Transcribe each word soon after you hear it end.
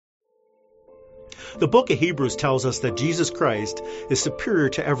The book of Hebrews tells us that Jesus Christ is superior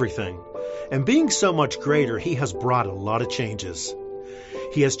to everything, and being so much greater, he has brought a lot of changes.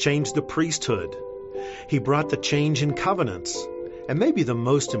 He has changed the priesthood. He brought the change in covenants. And maybe the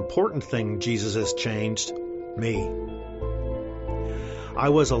most important thing Jesus has changed, me. I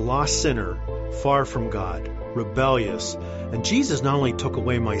was a lost sinner, far from God, rebellious, and Jesus not only took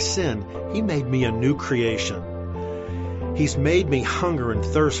away my sin, he made me a new creation. He's made me hunger and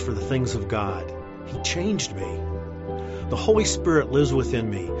thirst for the things of God. He changed me. The Holy Spirit lives within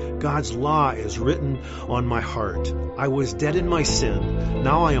me. God's law is written on my heart. I was dead in my sin.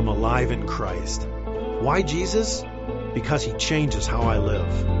 Now I am alive in Christ. Why Jesus? Because he changes how I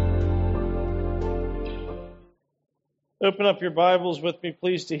live. Open up your Bibles with me,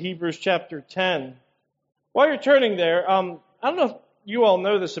 please, to Hebrews chapter 10. While you're turning there, I don't know if you all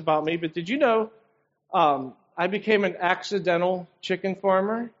know this about me, but did you know I became an accidental chicken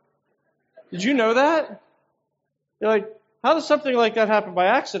farmer? Did you know that? You're like, how does something like that happen by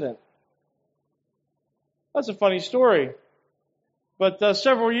accident? That's a funny story. But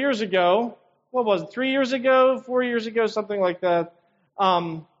several years ago, what was it, 3 years ago, 4 years ago, something like that,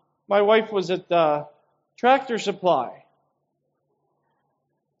 my wife was at Tractor Supply.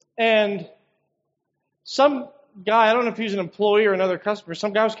 And some guy, I don't know if he's an employee or another customer,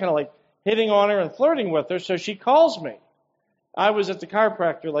 some guy was kind of like hitting on her and flirting with her, so she calls me. I was at the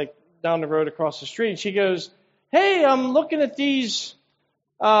chiropractor, like down the road across the street, and she goes, "Hey, I'm looking at these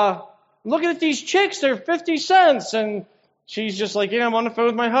chicks, they're 50 cents. And she's just like, "Yeah, I'm on the phone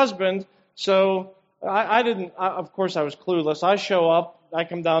with my husband." So of course I was clueless. I show up, I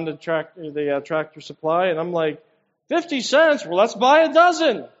come down to the Tractor Supply, and I'm like, 50 cents? Well, let's buy a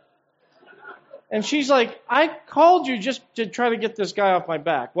dozen. And she's like, "I called you just to try to get this guy off my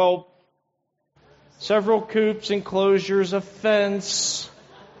back." Well, several coops, enclosures, a fence.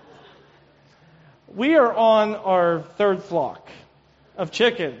 We are on our third flock of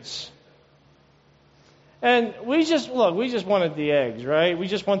chickens. And we just wanted the eggs, right? We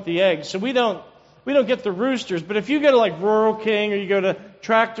just want the eggs. So we don't get the roosters. But if you go to like Rural King or you go to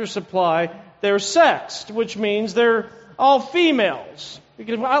Tractor Supply, they're sexed, which means they're all females.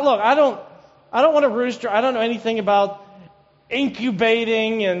 Because I don't want a rooster. I don't know anything about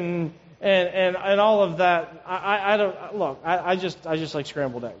incubating and all of that. I just like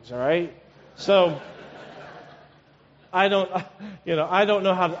scrambled eggs, all right? So I don't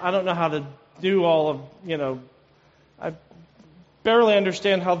know how to do all of, I barely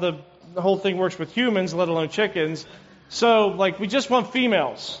understand how the whole thing works with humans, let alone chickens. So, we just want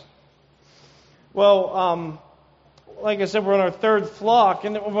females. Well, like I said, we're on our third flock,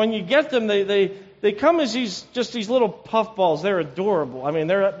 and when you get them, they come as these little puffballs. They're adorable. I mean,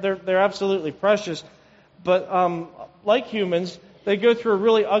 they're absolutely precious. But like humans, they go through a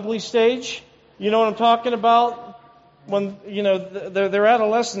really ugly stage. You know what I'm talking about? When their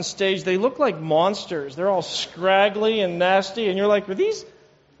adolescent stage, they look like monsters. They're all scraggly and nasty, and you're like, are these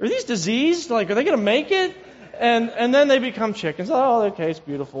diseased? Like, are they going to make it? And then they become chickens. Oh, okay, it's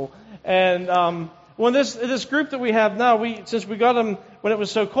beautiful. And when this group that we have now, since we got them when it was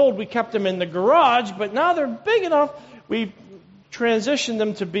so cold, we kept them in the garage. But now they're big enough, we transitioned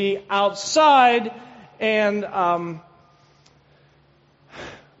them to be outside. And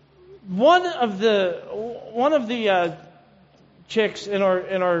one of the chicks in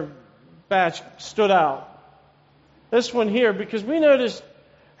our batch stood out. This one here, because we noticed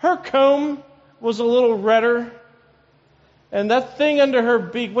her comb was a little redder, and that thing under her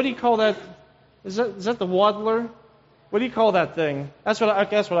beak. What do you call that? Is that the waddler? What do you call that thing? That's what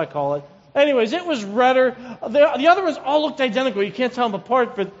I call it. Anyways, it was redder. The other ones all looked identical. You can't tell them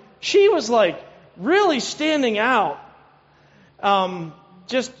apart, but she was like really standing out.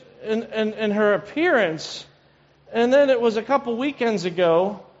 Just in her appearance. And then it was a couple weekends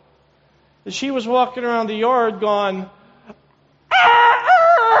ago that she was walking around the yard going, "Ah,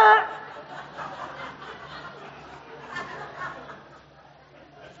 ah."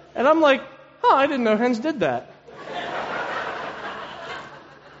 And I'm like, I didn't know hens did that.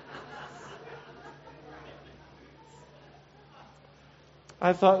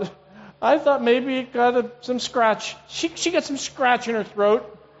 I thought maybe it got some scratch. She got some scratch in her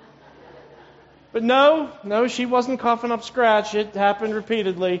throat. But no, she wasn't coughing up scratch. It happened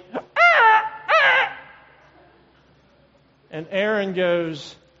repeatedly. And Aaron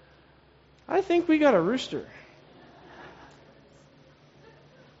goes, "I think we got a rooster."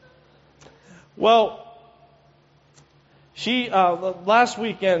 Well, she last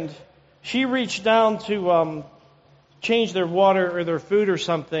weekend, she reached down to change their water or their food or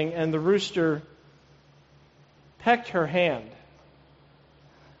something, and the rooster pecked her hand.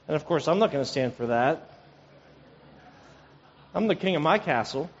 And of course, I'm not going to stand for that. I'm the king of my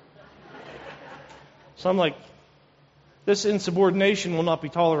castle. So I'm like, this insubordination will not be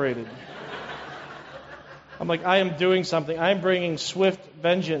tolerated. I'm like, I am doing something. I am bringing swift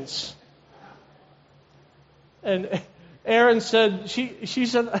vengeance. And Erin said, she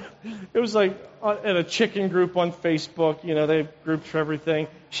said, it was like in a chicken group on Facebook, they have groups for everything.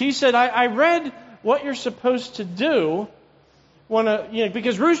 She said, I read what you're supposed to do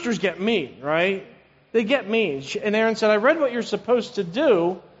because roosters get mean, right? They get mean. And Erin said, I read what you're supposed to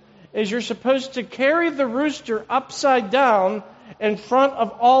do is you're supposed to carry the rooster upside down in front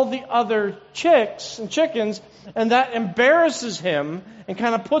of all the other chicks and chickens, and that embarrasses him and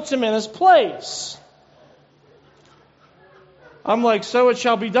kind of puts him in his place. I'm like, so it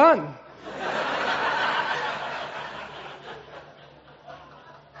shall be done.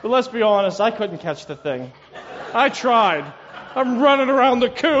 But let's be honest, I couldn't catch the thing. I tried. I'm running around the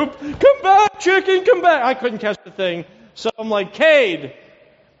coop. Come back, chicken, come back. I couldn't catch the thing. So I'm like, Cade,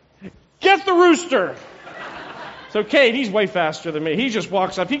 get the rooster. So Cade, he's way faster than me. He just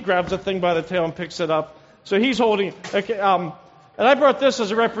walks up. He grabs the thing by the tail and picks it up. So he's holding it. Okay, and I brought this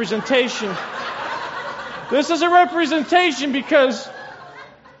as a representation. This is a representation because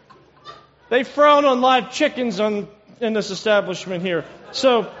they frown on live chickens in this establishment here.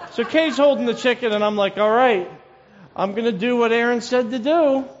 So Cade's holding the chicken, and I'm like, all right, I'm going to do what Erin said to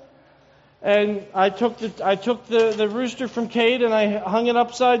do. And I took the rooster from Cade, and I hung it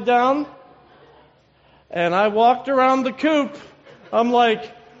upside down. And I walked around the coop. I'm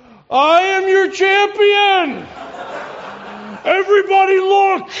like, I am your champion! Everybody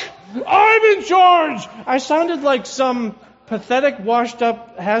look! I'm in charge! I sounded like some pathetic,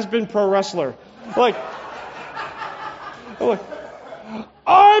 washed-up, has-been pro wrestler. Like,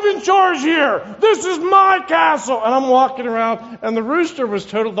 I'm in charge here! This is my castle! And I'm walking around, and the rooster was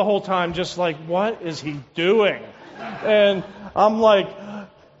total the whole time, just like, what is he doing? And I'm like,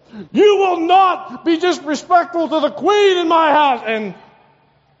 you will not be disrespectful to the queen in my house! And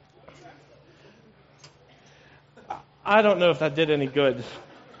I don't know if that did any good,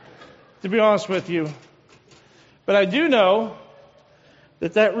 to be honest with you. But I do know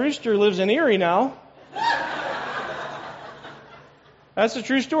that rooster lives in Erie now. That's a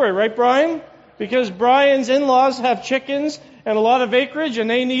true story, right, Brian? Because Brian's in-laws have chickens and a lot of acreage, and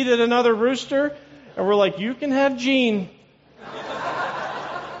they needed another rooster. And we're like, you can have Jean.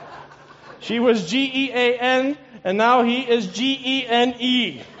 She was Gean, and now he is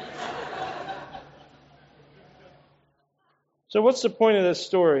Gene. So what's the point of this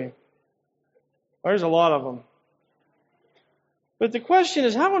story? There's a lot of them. But the question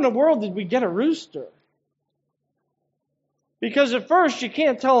is, how in the world did we get a rooster? Because at first, you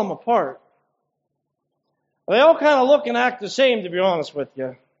can't tell them apart. They all kind of look and act the same, to be honest with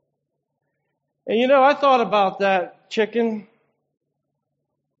you. And I thought about that chicken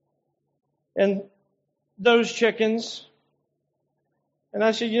and those chickens. And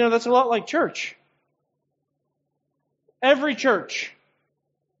I said, that's a lot like church. Every church.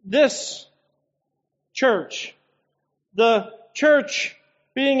 This church. The church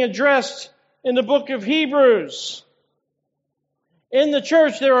being addressed in the book of Hebrews. In the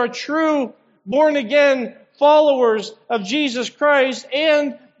church, there are true born-again followers of Jesus Christ,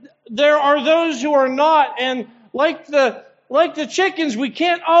 and there are those who are not. And like the chickens, we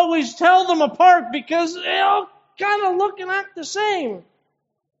can't always tell them apart because they all kind of look and act the same.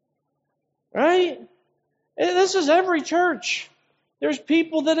 Right? And this is every church. There's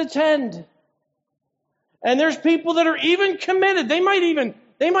people that attend. And there's people that are even committed. They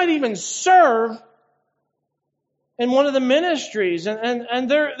might even serve in one of the ministries, and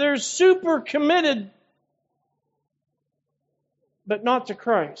they're super committed, but not to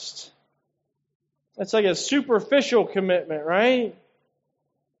Christ. That's like a superficial commitment, right?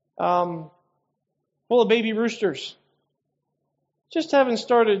 Full of baby roosters. Just haven't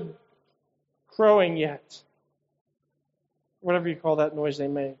started crowing yet. Whatever you call that noise they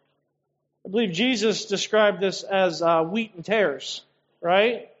make. I believe Jesus described this as wheat and tares,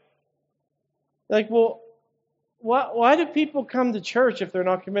 right? Like, well, why do people come to church if they're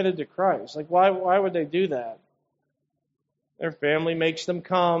not committed to Christ? Like, why would they do that? Their family makes them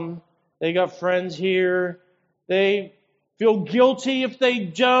come. They got friends here. They feel guilty if they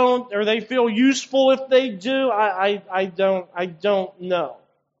don't, or they feel useful if they do. I don't know.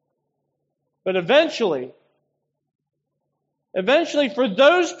 But eventually, for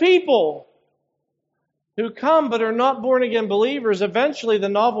those people who come but are not born again believers, eventually the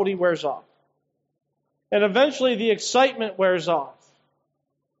novelty wears off. And eventually the excitement wears off.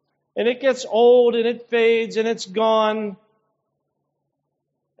 And it gets old and it fades and it's gone.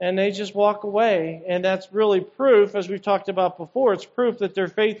 and they just walk away. And that's really proof, as we've talked about before, it's proof that their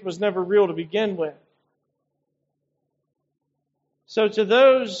faith was never real to begin with. So to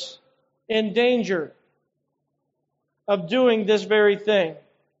those in danger of doing this very thing,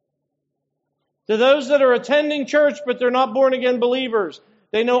 to those that are attending church but they're not born again believers,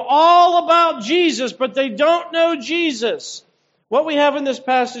 they know all about Jesus but they don't know Jesus, what we have in this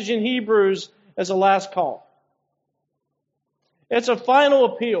passage in Hebrews is a last call. It's a final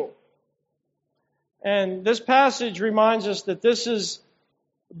appeal. And this passage reminds us that this is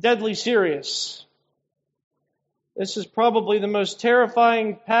deadly serious. This is probably the most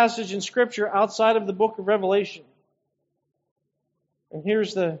terrifying passage in Scripture outside of the book of Revelation. And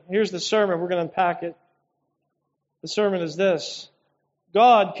here's the sermon. We're going to unpack it. The sermon is this: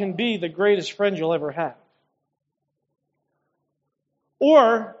 God can be the greatest friend you'll ever have,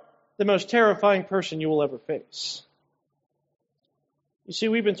 or the most terrifying person you will ever face. You see,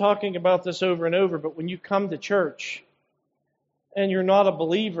 we've been talking about this over and over, but when you come to church and you're not a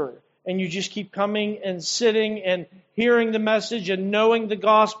believer, and you just keep coming and sitting and hearing the message and knowing the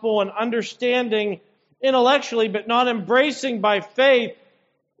gospel and understanding intellectually but not embracing by faith,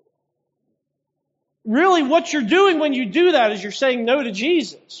 really what you're doing when you do that is you're saying no to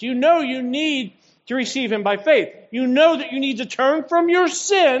Jesus. You know you need to receive Him by faith. You know that you need to turn from your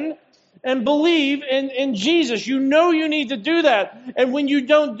sin and believe in Jesus. You know you need to do that. And when you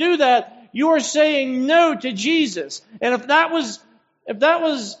don't do that, you are saying no to Jesus. And if that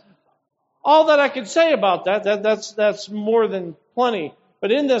was all that I could say about that's more than plenty.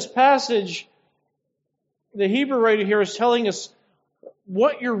 But in this passage, the Hebrew writer here is telling us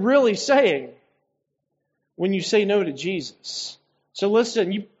what you're really saying when you say no to Jesus. So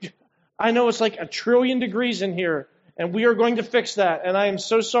listen, I know it's like 1 trillion degrees in here, and we are going to fix that. And I am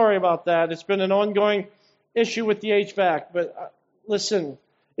so sorry about that. It's been an ongoing issue with the HVAC. But listen,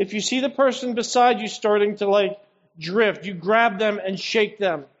 if you see the person beside you starting to drift, you grab them and shake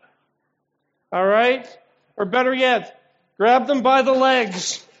them. All right? Or better yet, grab them by the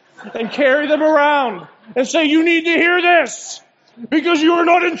legs and carry them around and say, you need to hear this because you are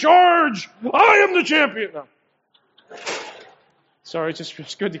not in charge. I am the champion. No. Sorry,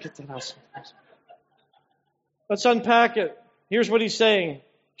 it's good to get that out. Let's unpack it. Here's what he's saying,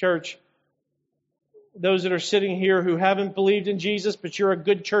 church. Those that are sitting here who haven't believed in Jesus, but you're a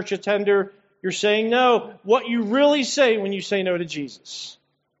good church attender, you're saying no. What you really say when you say no to Jesus.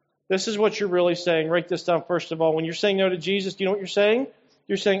 This is what you're really saying. Write this down first of all. When you're saying no to Jesus, do you know what you're saying?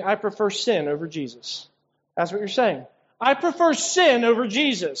 You're saying, I prefer sin over Jesus. That's what you're saying. I prefer sin over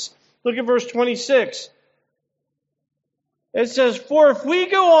Jesus. Look at verse 26. It says, for if we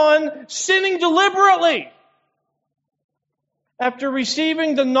go on sinning deliberately, after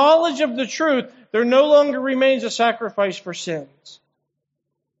receiving the knowledge of the truth, there no longer remains a sacrifice for sins.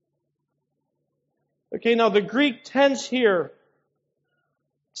 Okay, now the Greek tense here,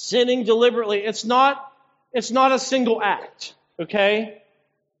 sinning deliberately, it's not a single act, okay?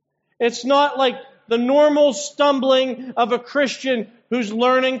 It's not like the normal stumbling of a Christian who's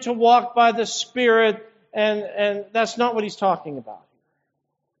learning to walk by the Spirit, and that's not what he's talking about.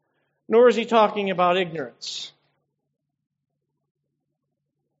 Nor is he talking about ignorance.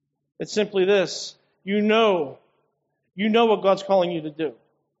 It's simply this: you know what God's calling you to do,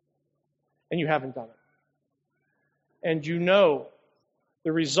 and you haven't done it. And you know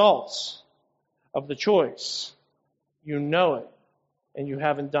the results of the choice. You know it, and you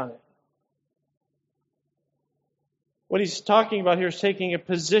haven't done it. What he's talking about here is taking a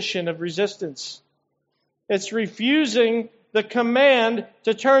position of resistance. It's refusing the command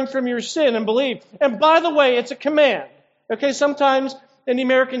to turn from your sin and believe. And by the way, it's a command. Okay, sometimes in the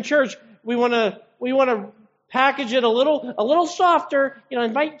American church, we want to package it a little softer.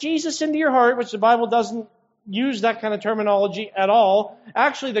 Invite Jesus into your heart, which the Bible doesn't use that kind of terminology at all.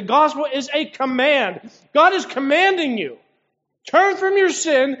 Actually, the gospel is a command. God is commanding you. Turn from your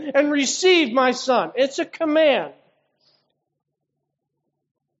sin and receive my Son. It's a command.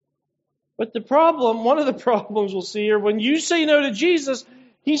 But one of the problems we'll see here, when you say no to Jesus,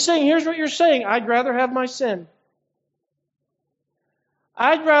 He's saying, here's what you're saying: I'd rather have my sin.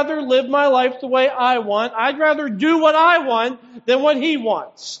 I'd rather live my life the way I want. I'd rather do what I want than what He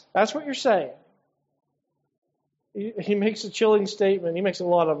wants. That's what you're saying. He makes a chilling statement. He makes a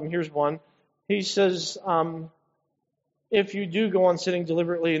lot of them. Here's one. He says, if you do go on sinning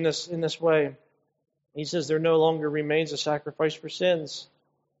deliberately in this way, he says there no longer remains a sacrifice for sins.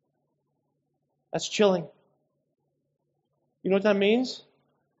 That's chilling. You know what that means?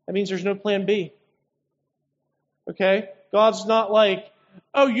 That means there's no plan B. Okay? God's not like,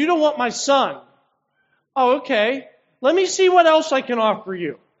 oh, you don't want my Son. Oh, okay. Let me see what else I can offer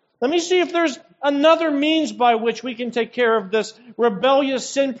you. Let me see if there's another means by which we can take care of this rebellious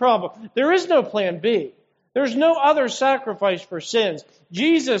sin problem. There is no plan B. There's no other sacrifice for sins.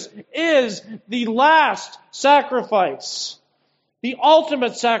 Jesus is the last sacrifice, the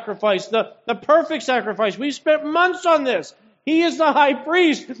ultimate sacrifice, the perfect sacrifice. We've spent months on this. He is the high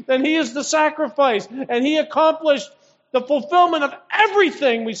priest, and He is the sacrifice, and He accomplished the fulfillment of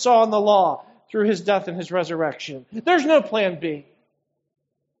everything we saw in the law through His death and His resurrection. There's no plan B.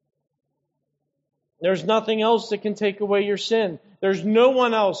 There's nothing else that can take away your sin. There's no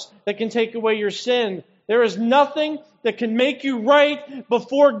one else that can take away your sin. There is nothing that can make you right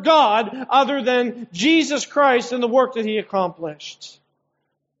before God other than Jesus Christ and the work that He accomplished.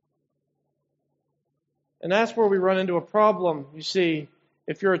 And that's where we run into a problem, you see,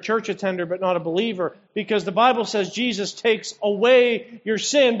 if you're a church attender but not a believer, because the Bible says Jesus takes away your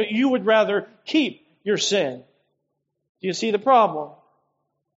sin, but you would rather keep your sin. Do you see the problem?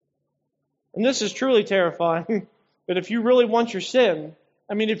 And this is truly terrifying, but if you really want your sin,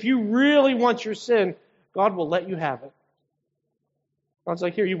 if you really want your sin, God will let you have it. God's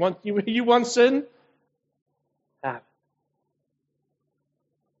like, here, you want sin? Have it.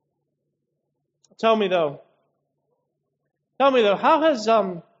 Tell me though, how has,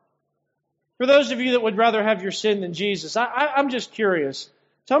 for those of you that would rather have your sin than Jesus, I'm just curious.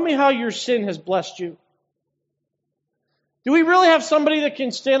 Tell me how your sin has blessed you. Do we really have somebody that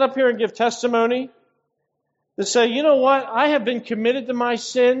can stand up here and give testimony? To say, you know what, I have been committed to my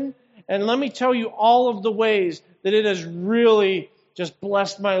sin, and let me tell you all of the ways that it has really just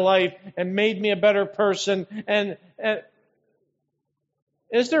blessed my life and made me a better person. And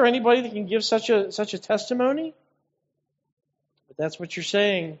is there anybody that can give such a testimony? But that's what you're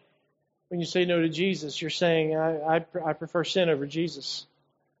saying when you say no to Jesus. You're saying, I prefer sin over Jesus.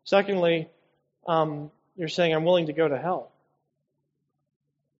 Secondly, you're saying, I'm willing to go to hell.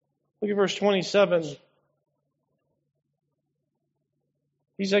 Look at verse 27.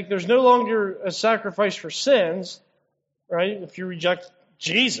 He's like, there's no longer a sacrifice for sins, right? If you reject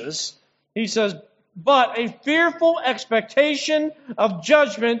Jesus. He says, but a fearful expectation of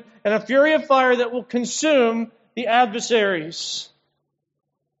judgment and a fury of fire that will consume the adversaries.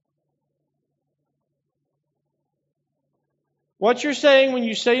 What you're saying when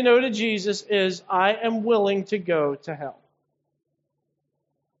you say no to Jesus is, I am willing to go to hell.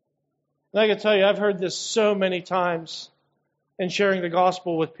 And I can tell you, I've heard this so many times in sharing the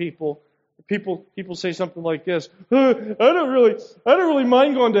gospel with people. People say something like this, I don't really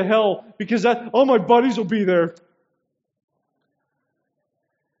mind going to hell because all my buddies will be there.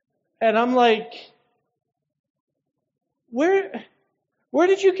 And I'm like, where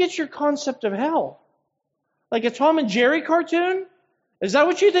did you get your concept of hell? Like a Tom and Jerry cartoon? Is that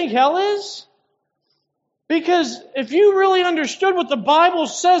what you think hell is? Because if you really understood what the Bible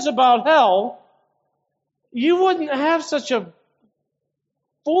says about hell, you wouldn't have such a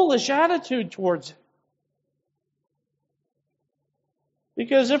foolish attitude towards it.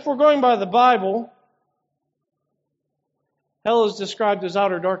 Because if we're going by the Bible, hell is described as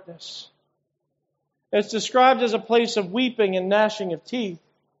outer darkness. It's described as a place of weeping and gnashing of teeth.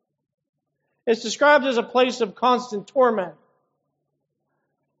 It's described as a place of constant torment.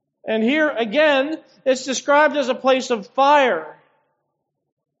 And here again, it's described as a place of fire.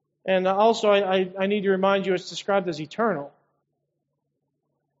 And also, I need to remind you, it's described as eternal.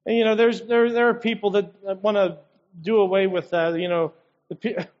 And there are people that want to do away with that.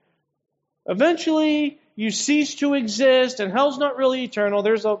 Eventually you cease to exist, and hell's not really eternal.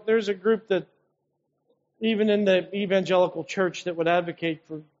 There's a group that, even in the evangelical church, that would advocate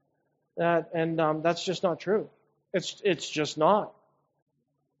for that, and that's just not true. It's just not.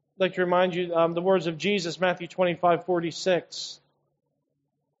 I'd like to remind you the words of Jesus, Matthew 25:46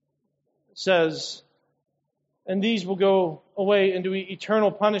 says, and these will go away into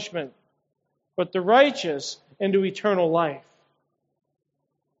eternal punishment, but the righteous into eternal life.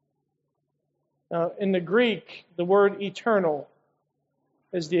 Now, in the Greek, the word eternal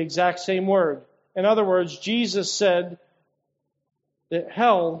is the exact same word. In other words, Jesus said that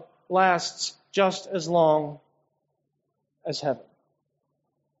hell lasts just as long as heaven.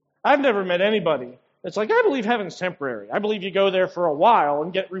 I've never met anybody that's like, I believe heaven's temporary. I believe you go there for a while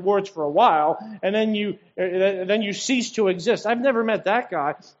and get rewards for a while, and then you cease to exist. I've never met that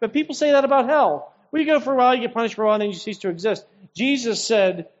guy. But people say that about hell. Well, you go for a while, you get punished for a while, and then you cease to exist. Jesus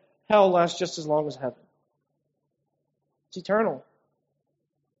said hell lasts just as long as heaven. It's eternal.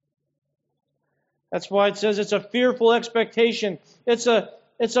 That's why it says it's a fearful expectation. It's a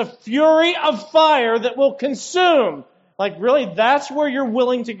fury of fire that will consume. Like, really, that's where you're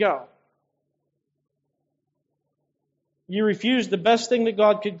willing to go. You refused the best thing that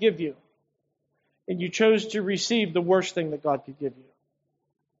God could give you. And you chose to receive the worst thing that God could give you.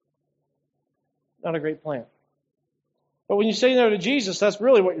 Not a great plan. But when you say no to Jesus, that's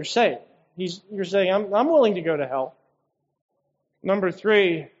really what you're saying. You're saying, I'm willing to go to hell. Number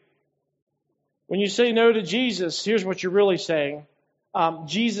 3, when you say no to Jesus, here's what you're really saying.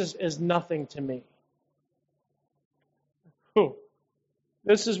 Jesus is nothing to me. Whew.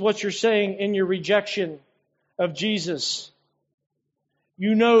 This is what you're saying in your rejection of Jesus.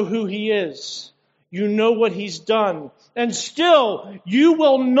 You know who He is. You know what He's done. And still, you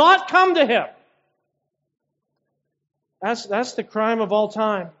will not come to Him. That's the crime of all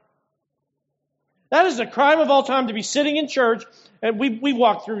time. That is the crime of all time, to be sitting in church. And we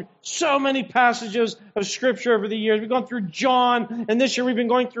walked through so many passages of Scripture over the years. We've gone through John, and this year we've been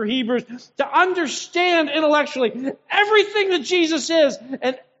going through Hebrews, to understand intellectually everything that Jesus is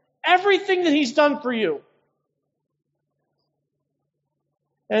and everything that He's done for you.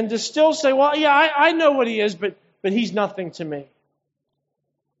 And to still say, well, yeah, I know what He is, but He's nothing to me.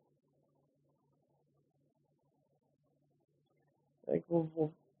 Like,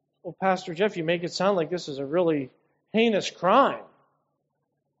 well, Pastor Jeff, you make it sound like this is a really heinous crime.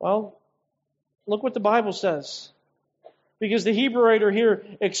 Well, look what the Bible says. Because the Hebrew writer here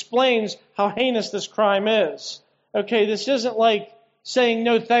explains how heinous this crime is. Okay, this isn't like saying,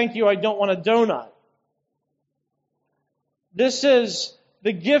 no, thank you, I don't want a donut. This is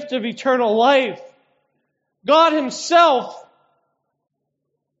the gift of eternal life. God Himself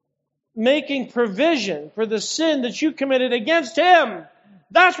making provision for the sin that you committed against Him.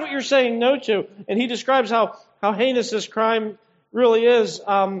 That's what you're saying no to. And he describes how heinous this crime really is.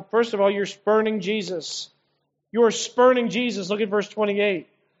 First of all, you're spurning Jesus. You are spurning Jesus. Look at verse 28.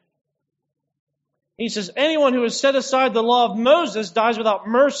 He says, anyone who has set aside the law of Moses dies without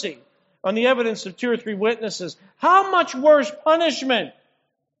mercy on the evidence of 2 or 3 witnesses. How much worse punishment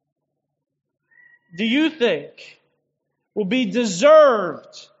do you think will be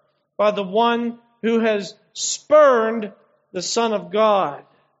deserved by the one who has spurned the Son of God?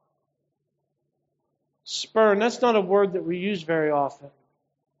 Spurn, that's not a word that we use very often.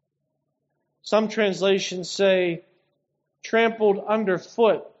 Some translations say, trampled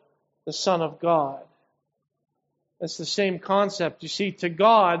underfoot the Son of God. That's the same concept. You see, to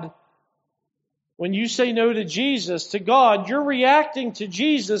God, when you say no to Jesus, to God, you're reacting to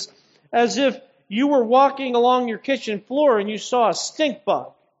Jesus as if you were walking along your kitchen floor and you saw a stink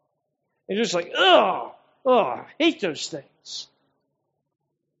bug. And you're just like, ugh, I hate those things.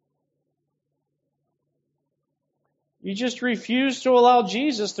 You just refuse to allow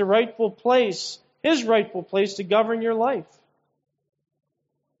Jesus the rightful place, His rightful place to govern your life.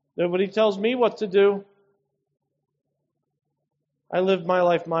 Nobody tells me what to do. I live my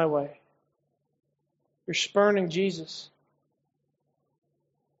life my way. You're spurning Jesus.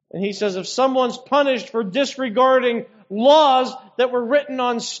 And He says, if someone's punished for disregarding laws that were written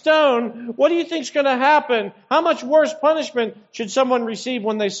on stone, what do you think's going to happen? How much worse punishment should someone receive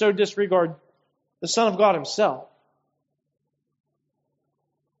when they so disregard the Son of God Himself?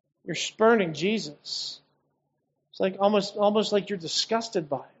 You're spurning Jesus. It's like almost like you're disgusted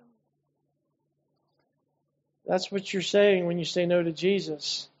by Him. That's what you're saying when you say no to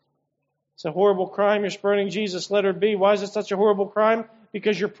Jesus. It's a horrible crime. You're spurning Jesus. Letter B. Why is it such a horrible crime?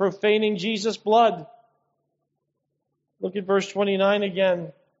 Because you're profaning Jesus' blood. Look at verse 29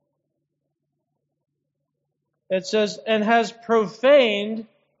 again. It says, and has profaned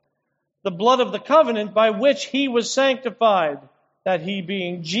the blood of the covenant by which He was sanctified. That He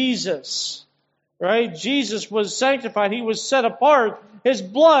being Jesus. Right? Jesus was sanctified. He was set apart. His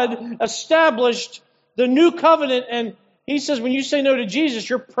blood established the new covenant. And He says when you say no to Jesus,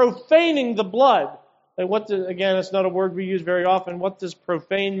 you're profaning the blood. And again, it's not a word we use very often. What does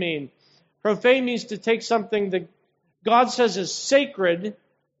profane mean? Profane means to take something that God says is sacred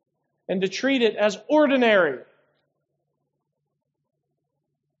and to treat it as ordinary.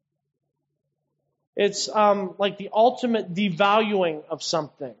 It's like the ultimate devaluing of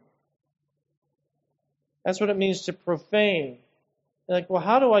something. That's what it means to profane. You're like, well,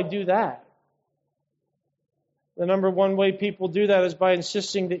 how do I do that? The number one way people do that is by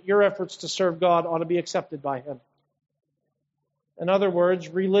insisting that your efforts to serve God ought to be accepted by Him. In other words,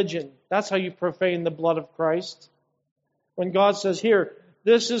 religion. That's how you profane the blood of Christ. When God says, here,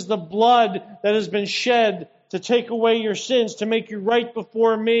 this is the blood that has been shed to take away your sins, to make you right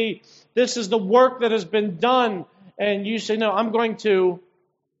before me. This is the work that has been done. And you say, no, I'm going to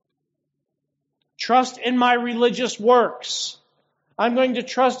trust in my religious works. I'm going to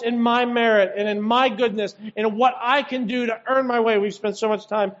trust in my merit and in my goodness and in what I can do to earn my way. We've spent so much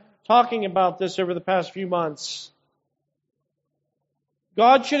time talking about this over the past few months.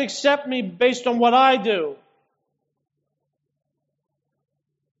 God should accept me based on what I do.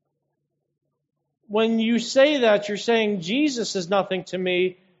 When you say that, you're saying Jesus is nothing to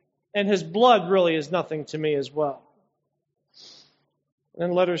me, and His blood really is nothing to me as well.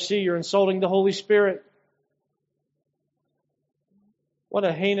 And letter C, you're insulting the Holy Spirit. What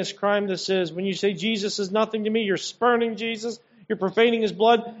a heinous crime this is. When you say Jesus is nothing to me, you're spurning Jesus, you're profaning His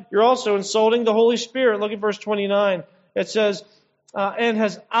blood, you're also insulting the Holy Spirit. Look at verse 29. It says, and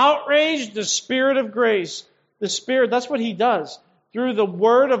has outraged the Spirit of grace. The Spirit, that's what He does. Through the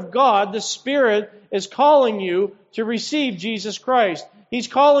Word of God, the Spirit is calling you to receive Jesus Christ. He's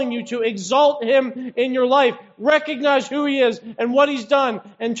calling you to exalt Him in your life. Recognize who He is and what He's done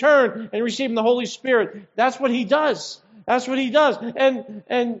and turn and receive Him, the Holy Spirit. That's what He does. That's what He does.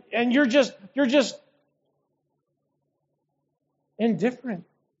 And you're just indifferent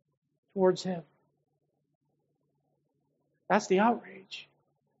towards Him. That's the outrage.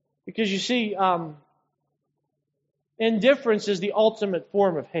 Because you see, indifference is the ultimate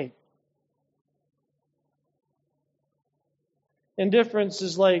form of hate. Indifference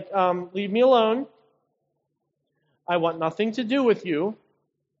is like, leave me alone. I want nothing to do with you.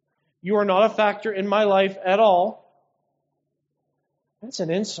 You are not a factor in my life at all. That's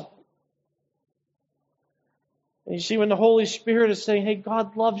an insult. And you see, when the Holy Spirit is saying, hey,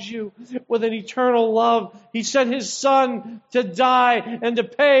 God loves you with an eternal love. He sent His Son to die and to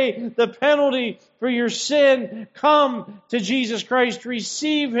pay the penalty for your sin. Come to Jesus Christ.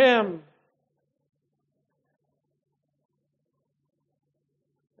 Receive Him.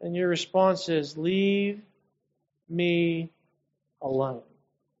 And your response is, leave me alone.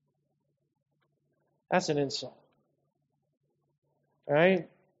 That's an insult. All right?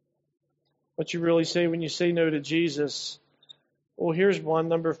 What you really say when you say no to Jesus? Well, here's one.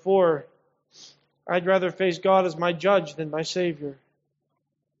 Number 4. I'd rather face God as my judge than my Savior.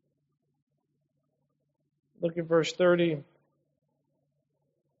 Look at verse 30.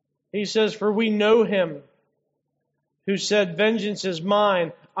 He says, for we know Him who said, vengeance is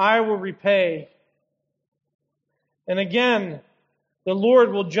mine, I will repay. And again, the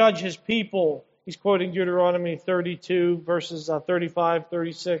Lord will judge His people. He's quoting Deuteronomy 32, verses 35,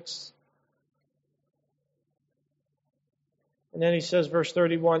 36. And then he says, verse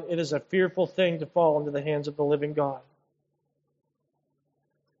 31, it is a fearful thing to fall into the hands of the living God.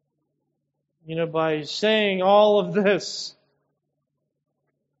 You know, by saying all of this,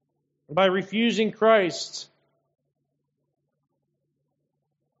 by refusing Christ,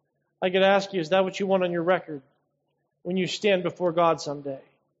 I could ask you, is that what you want on your record when you stand before God someday?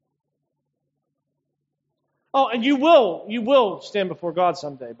 Oh, and you will stand before God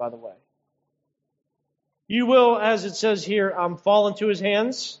someday, by the way. You will, as it says here, fall into His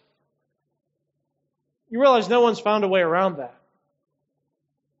hands. You realize no one's found a way around that.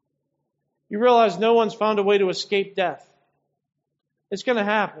 You realize no one's found a way to escape death. It's going to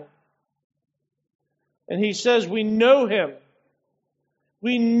happen. And He says, we know Him.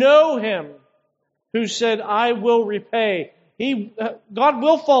 We know Him who said, I will repay. God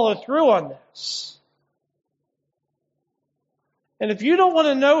will follow through on this. And if you don't want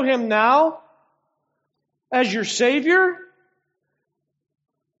to know Him now as your Savior,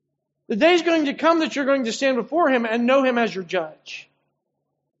 the day's going to come that you're going to stand before Him and know Him as your judge.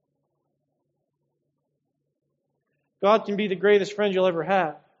 God can be the greatest friend you'll ever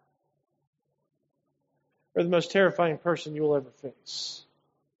have, or the most terrifying person you will ever face.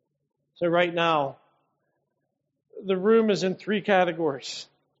 So right now, the room is in 3 categories.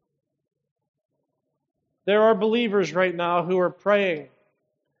 There are believers right now who are praying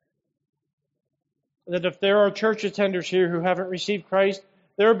that if there are church attenders here who haven't received Christ,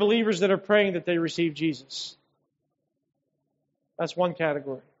 there are believers that are praying that they receive Jesus. That's one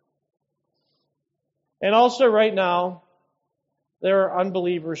category. And also right now, there are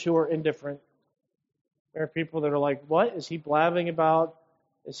unbelievers who are indifferent. There are people that are like, what is he blabbing about?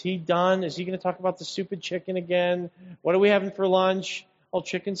 Is he done? Is he going to talk about the stupid chicken again? What are we having for lunch? Oh,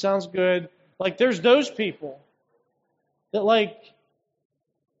 chicken sounds good. Like, there's those people that like,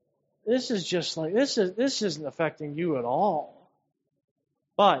 this isn't affecting you at all.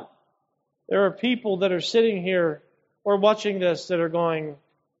 But there are people that are sitting here or watching this that are going,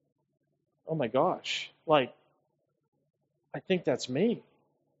 oh my gosh, like, I think that's me.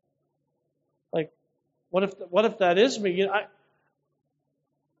 Like, what if that is me? You know,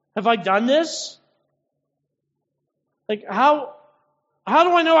 have I done this? Like, how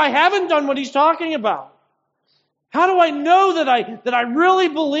do I know I haven't done what he's talking about? How do I know that I really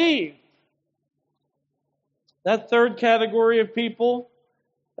believe? That third category of people,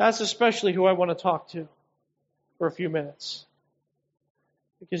 that's especially who I want to talk to for a few minutes.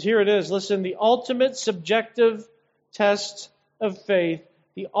 Because here it is. Listen, the ultimate subjective test of faith,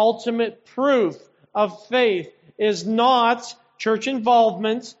 the ultimate proof of faith is not church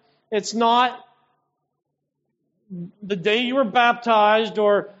involvement. It's not the day you were baptized,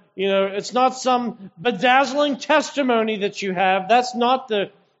 or, it's not some bedazzling testimony that you have. That's not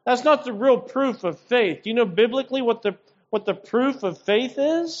the real proof of faith. Do you know biblically what the proof of faith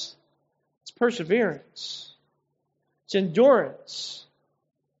is? It's perseverance. It's endurance.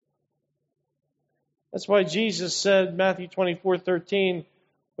 That's why Jesus said, Matthew 24:13,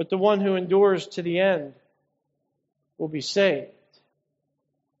 but the one who endures to the end will be saved.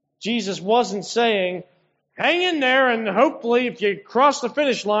 Jesus wasn't saying, hang in there and hopefully if you cross the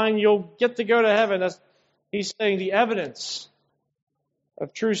finish line, you'll get to go to heaven. He's saying the evidence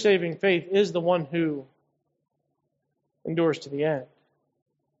of true saving faith is the one who endures to the end.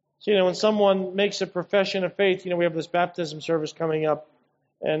 So, when someone makes a profession of faith, we have this baptism service coming up,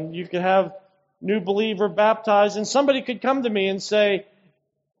 and you could have new believer baptized, and somebody could come to me and say,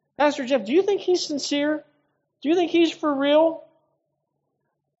 Pastor Jeff, do you think he's sincere? Do you think he's for real?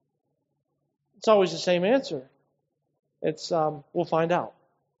 It's always the same answer. It's, we'll find out.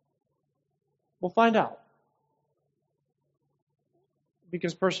 We'll find out.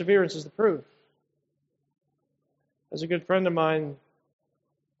 Because perseverance is the proof. As a good friend of mine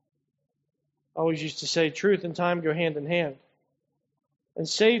always used to say, truth and time go hand in hand. And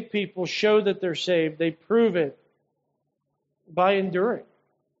saved people show that they're saved. They prove it by enduring.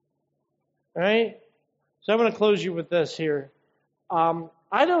 All right? So I'm going to close you with this here.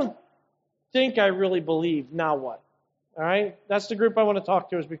 I don't think I really believe. Now what? All right? That's the group I want to talk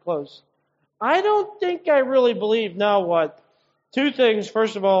to as we close. I don't think I really believe. Now what? Two things.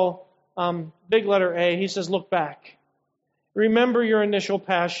 First of all, big letter A. He says, look back. Remember your initial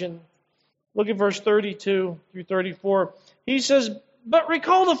passion. Look at verse 32 through 34. He says, but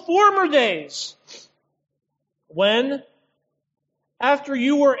recall the former days when, after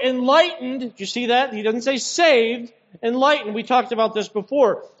you were enlightened, did you see that? He doesn't say saved, enlightened. We talked about this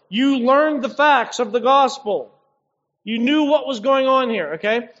before. You learned the facts of the gospel. You knew what was going on here,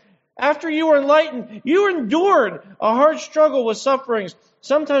 okay? After you were enlightened, you endured a hard struggle with sufferings,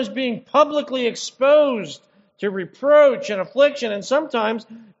 sometimes being publicly exposed to reproach and affliction, and sometimes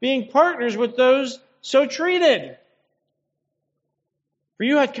being partners with those so treated. For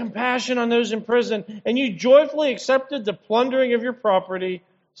you had compassion on those in prison, and you joyfully accepted the plundering of your property,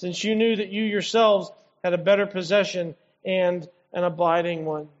 since you knew that you yourselves had a better possession and an abiding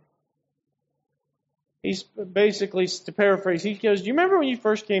one. He's basically, to paraphrase, he goes, do you remember when you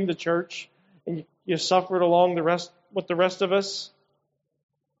first came to church and you suffered along with the rest of us?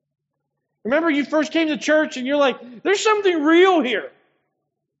 Remember you first came to church and you're like, there's something real here.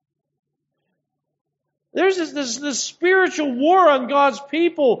 There's this spiritual war on God's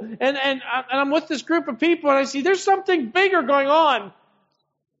people, and I'm with this group of people, and I see there's something bigger going on.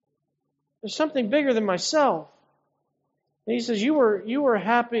 There's something bigger than myself. And he says, you were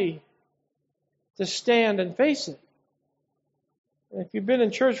happy to stand and face it. And if you've been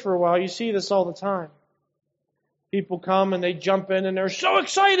in church for a while, you see this all the time. People come and they jump in and they're so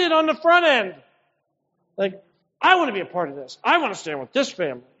excited on the front end. Like, I want to be a part of this. I want to stand with this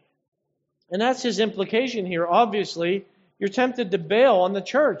family. And that's his implication here. Obviously, you're tempted to bail on the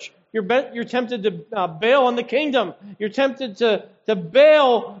church. You're tempted to bail on the kingdom. You're tempted to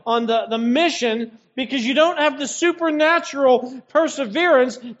bail on the mission because you don't have the supernatural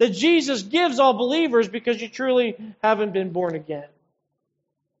perseverance that Jesus gives all believers because you truly haven't been born again.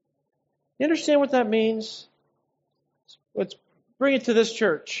 You understand what that means? Let's bring it to this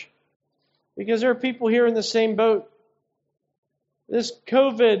church, because there are people here in the same boat. This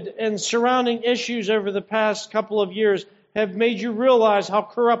COVID and surrounding issues over the past couple of years have made you realize how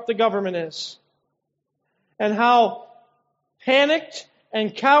corrupt the government is, and how panicked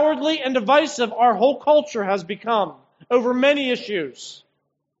and cowardly and divisive our whole culture has become over many issues.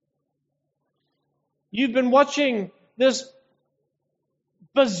 You've been watching this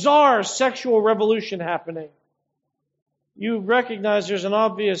bizarre sexual revolution happening. You recognize there's an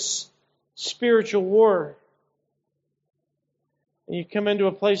obvious spiritual war. And you come into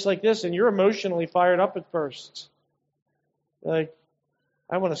a place like this and you're emotionally fired up at first. Like,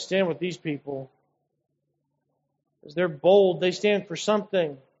 I want to stand with these people. Because they're bold. They stand for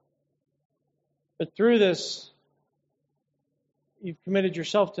something. But through this, you've committed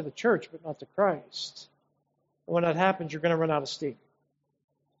yourself to the church, but not to Christ. And when that happens, you're going to run out of steam.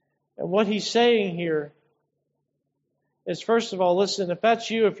 And what he's saying here is, first of all, listen, if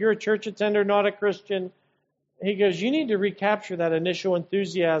that's you, if you're a church attender, not a Christian, he goes, you need to recapture that initial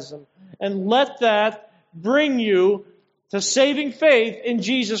enthusiasm and let that bring you to saving faith in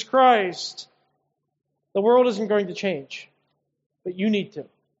Jesus Christ, the world isn't going to change. But you need to.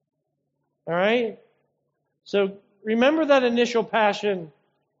 All right? So remember that initial passion.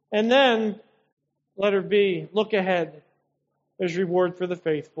 And then, letter B, look ahead. There's reward for the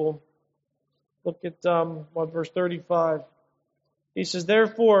faithful. Look at verse 35. He says,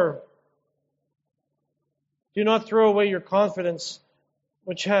 therefore, do not throw away your confidence,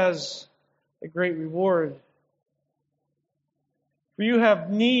 which has a great reward. For you have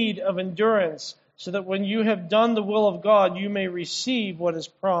need of endurance, so that when you have done the will of God, you may receive what is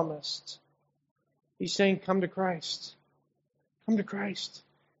promised. He's saying, come to Christ. Come to Christ.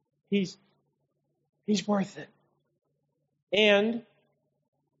 He's worth it. And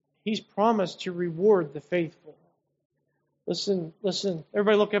He's promised to reward the faithful. Listen.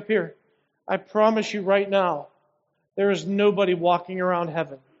 Everybody look up here. I promise you right now, there is nobody walking around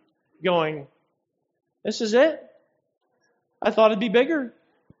heaven going, this is it? I thought it'd be bigger.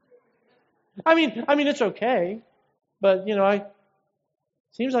 I mean, it's okay. But,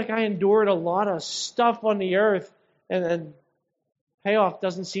 seems like I endured a lot of stuff on the earth and payoff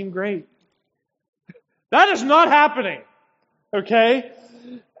doesn't seem great. That is not happening. Okay?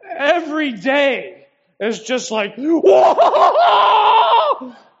 Every day is just like,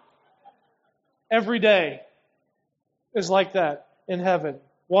 whoa! Every day is like that in heaven.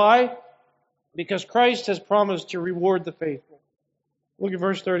 Why? Because Christ has promised to reward the faithful. Look at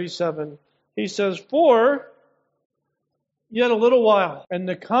verse 37. He says, for yet a little while, and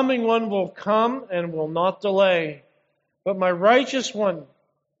the coming one will come and will not delay. But my righteous one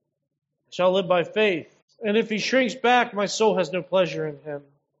shall live by faith. And if he shrinks back, my soul has no pleasure in him.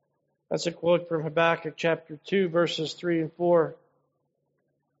 That's a quote from Habakkuk chapter 2, verses 3 and 4.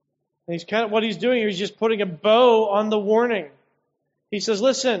 And what he's doing here, he's just putting a bow on the warning. He says,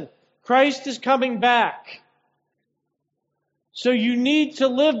 listen, Christ is coming back. So you need to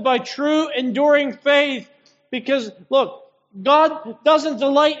live by true, enduring faith. Because, look, God doesn't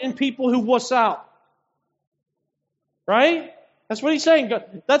delight in people who wuss out. Right? That's what he's saying.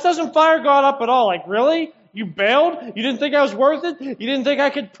 That doesn't fire God up at all. Like, really? You bailed? You didn't think I was worth it? You didn't think I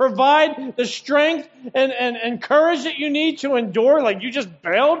could provide the strength and courage that you need to endure? Like, you just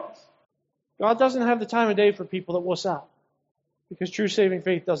bailed? God doesn't have the time of day for people that wuss out. Because true saving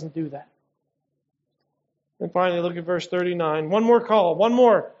faith doesn't do that. And finally, look at verse 39. One more call. One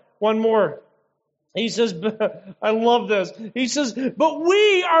more. He says, I love this. He says, but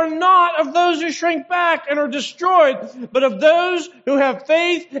we are not of those who shrink back and are destroyed, but of those who have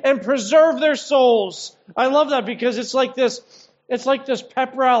faith and preserve their souls. I love that because it's like this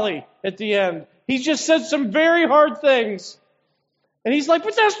pep rally at the end. He's just said some very hard things. And he's like,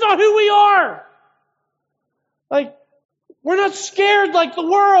 but that's not who we are. Like, we're not scared like the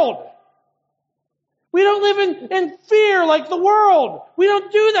world. We don't live in fear like the world. We don't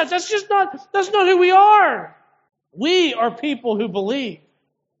do that. That's not who we are. We are people who believe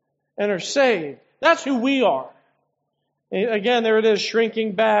and are saved. That's who we are. And again, there it is,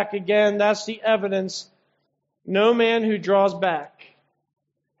 shrinking back. Again, that's the evidence. No man who draws back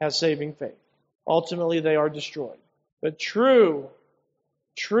has saving faith. Ultimately, they are destroyed. But true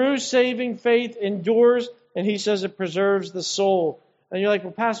saving faith endures, and he says it preserves the soul. And you're like,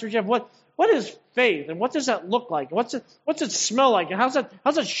 well, Pastor Jeff, what is faith, and what does that look like? What's it smell like, and how's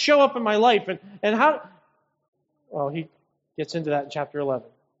that show up in my life, and how? Well, he gets into that in chapter 11.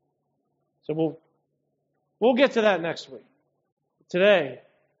 So we'll get to that next week. Today,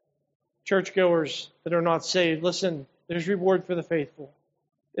 churchgoers that are not saved, listen, there's reward for the faithful.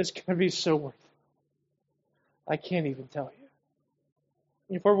 It's going to be so worth it. I can't even tell you.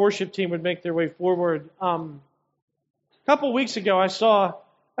 If our worship team would make their way forward, a couple weeks ago I saw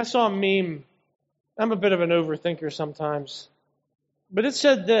a meme. I'm a bit of an overthinker sometimes. But it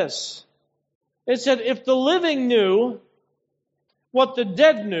said this. It said, if the living knew what the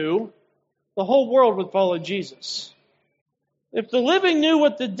dead knew, the whole world would follow Jesus. If the living knew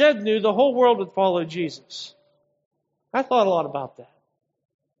what the dead knew, the whole world would follow Jesus. I thought a lot about that.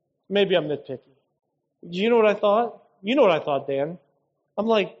 Maybe I'm nitpicky. Do you know what I thought? You know what I thought, Dan. I'm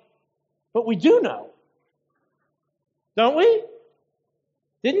like, but we do know. Don't we?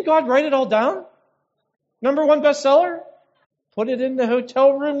 Didn't God write it all down? #1 bestseller? Put it in the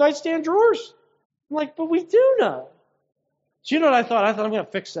hotel room nightstand drawers? I'm like, but we do know. So you know what I thought? I thought I'm going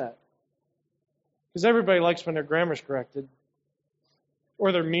to fix that. Because everybody likes when their grammar's corrected.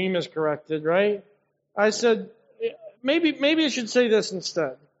 Or their meme is corrected, right? I said, maybe it should say this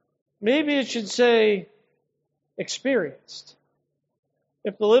instead. Maybe it should say, experienced.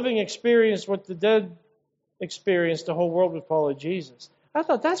 If the living experienced what the dead experienced, the whole world would follow Jesus. I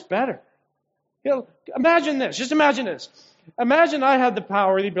thought that's better. Imagine this. Just imagine this. Imagine I had the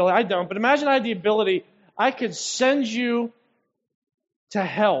power, the ability. I don't, but imagine I had the ability. I could send you to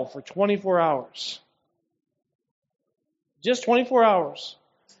hell for 24 hours. Just 24 hours.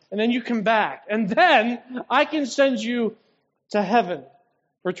 And then you come back. And then I can send you to heaven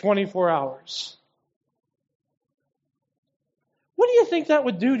for 24 hours. What do you think that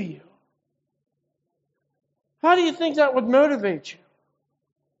would do to you? How do you think that would motivate you?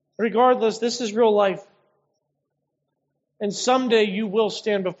 Regardless, this is real life. And someday you will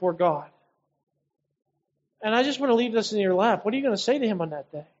stand before God. And I just want to leave this in your lap. What are you going to say to Him on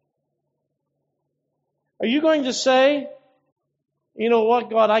that day? Are you going to say, you know what,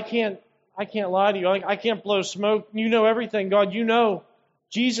 God, I can't lie to you. I can't blow smoke. You know everything. God, you know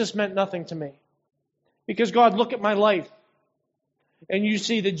Jesus meant nothing to me. Because God, look at my life. And you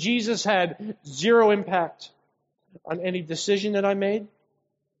see that Jesus had zero impact on any decision that I made.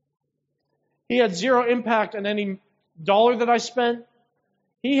 He had zero impact on any dollar that I spent.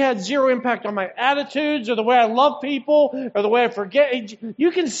 He had zero impact on my attitudes or the way I love people or the way I forget.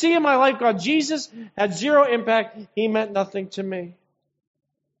 You can see in my life, God, Jesus had zero impact. He meant nothing to me.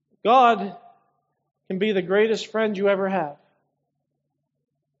 God can be the greatest friend you ever have,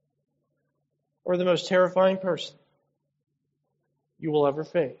 or the most terrifying person you will ever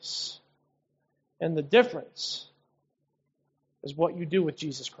face. And the difference is what you do with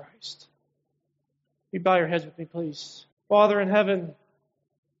Jesus Christ. You bow your heads with me, please. Father in heaven,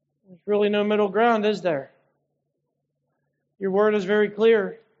 there's really no middle ground, is there? Your word is very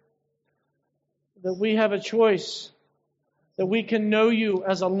clear that we have a choice, that we can know you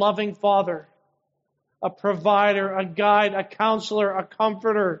as a loving Father, a provider, a guide, a counselor, a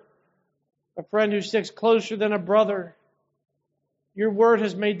comforter, a friend who sticks closer than a brother. Your word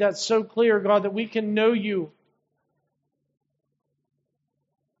has made that so clear, God, that we can know you,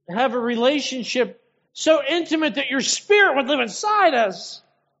 have a relationship so intimate that your Spirit would live inside us.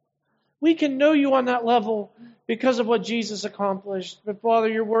 We can know you on that level because of what Jesus accomplished. But Father,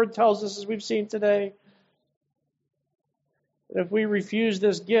 your word tells us, as we've seen today, that if we refuse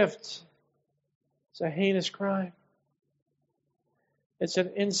this gift, it's a heinous crime. It's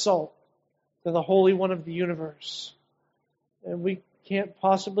an insult to the Holy One of the universe. And we can't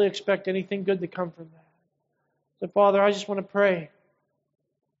possibly expect anything good to come from that. So Father, I just want to pray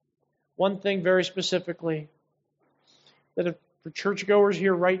one thing very specifically, that if for churchgoers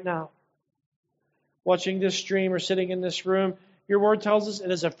here right now, watching this stream or sitting in this room, your word tells us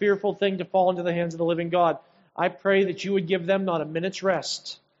it is a fearful thing to fall into the hands of the living God. I pray that you would give them not a minute's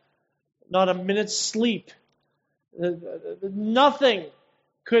rest, not a minute's sleep. Nothing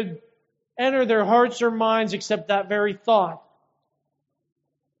could enter their hearts or minds except that very thought,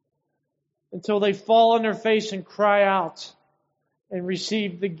 until they fall on their face and cry out and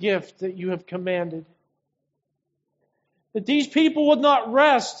receive the gift that you have commanded. That these people would not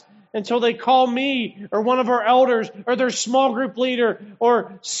rest until they call me or one of our elders or their small group leader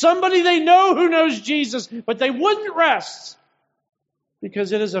or somebody they know who knows Jesus, but they wouldn't rest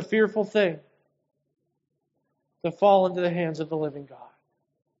because it is a fearful thing to fall into the hands of the living God.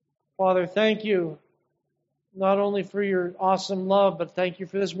 Father, thank you not only for your awesome love, but thank you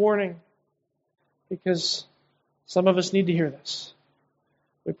for this warning, because some of us need to hear this.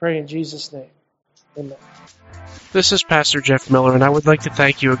 We pray in Jesus' name. Amen. This is Pastor Jeff Miller, and I would like to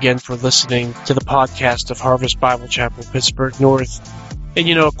thank you again for listening to the podcast of Harvest Bible Chapel, Pittsburgh North. And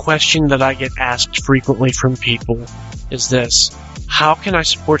a question that I get asked frequently from people is this: how can I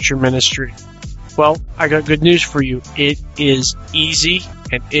support your ministry? Well, I got good news for you. It is easy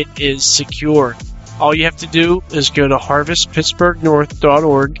and it is secure. All you have to do is go to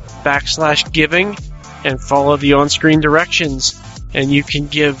harvestpittsburghnorth.org/giving and follow the on-screen directions, and you can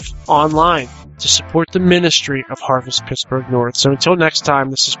give online to support the ministry of Harvest Pittsburgh North. So until next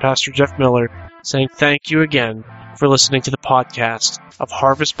time, this is Pastor Jeff Miller saying thank you again for listening to the podcast of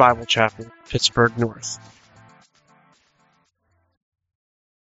Harvest Bible Chapel, Pittsburgh North.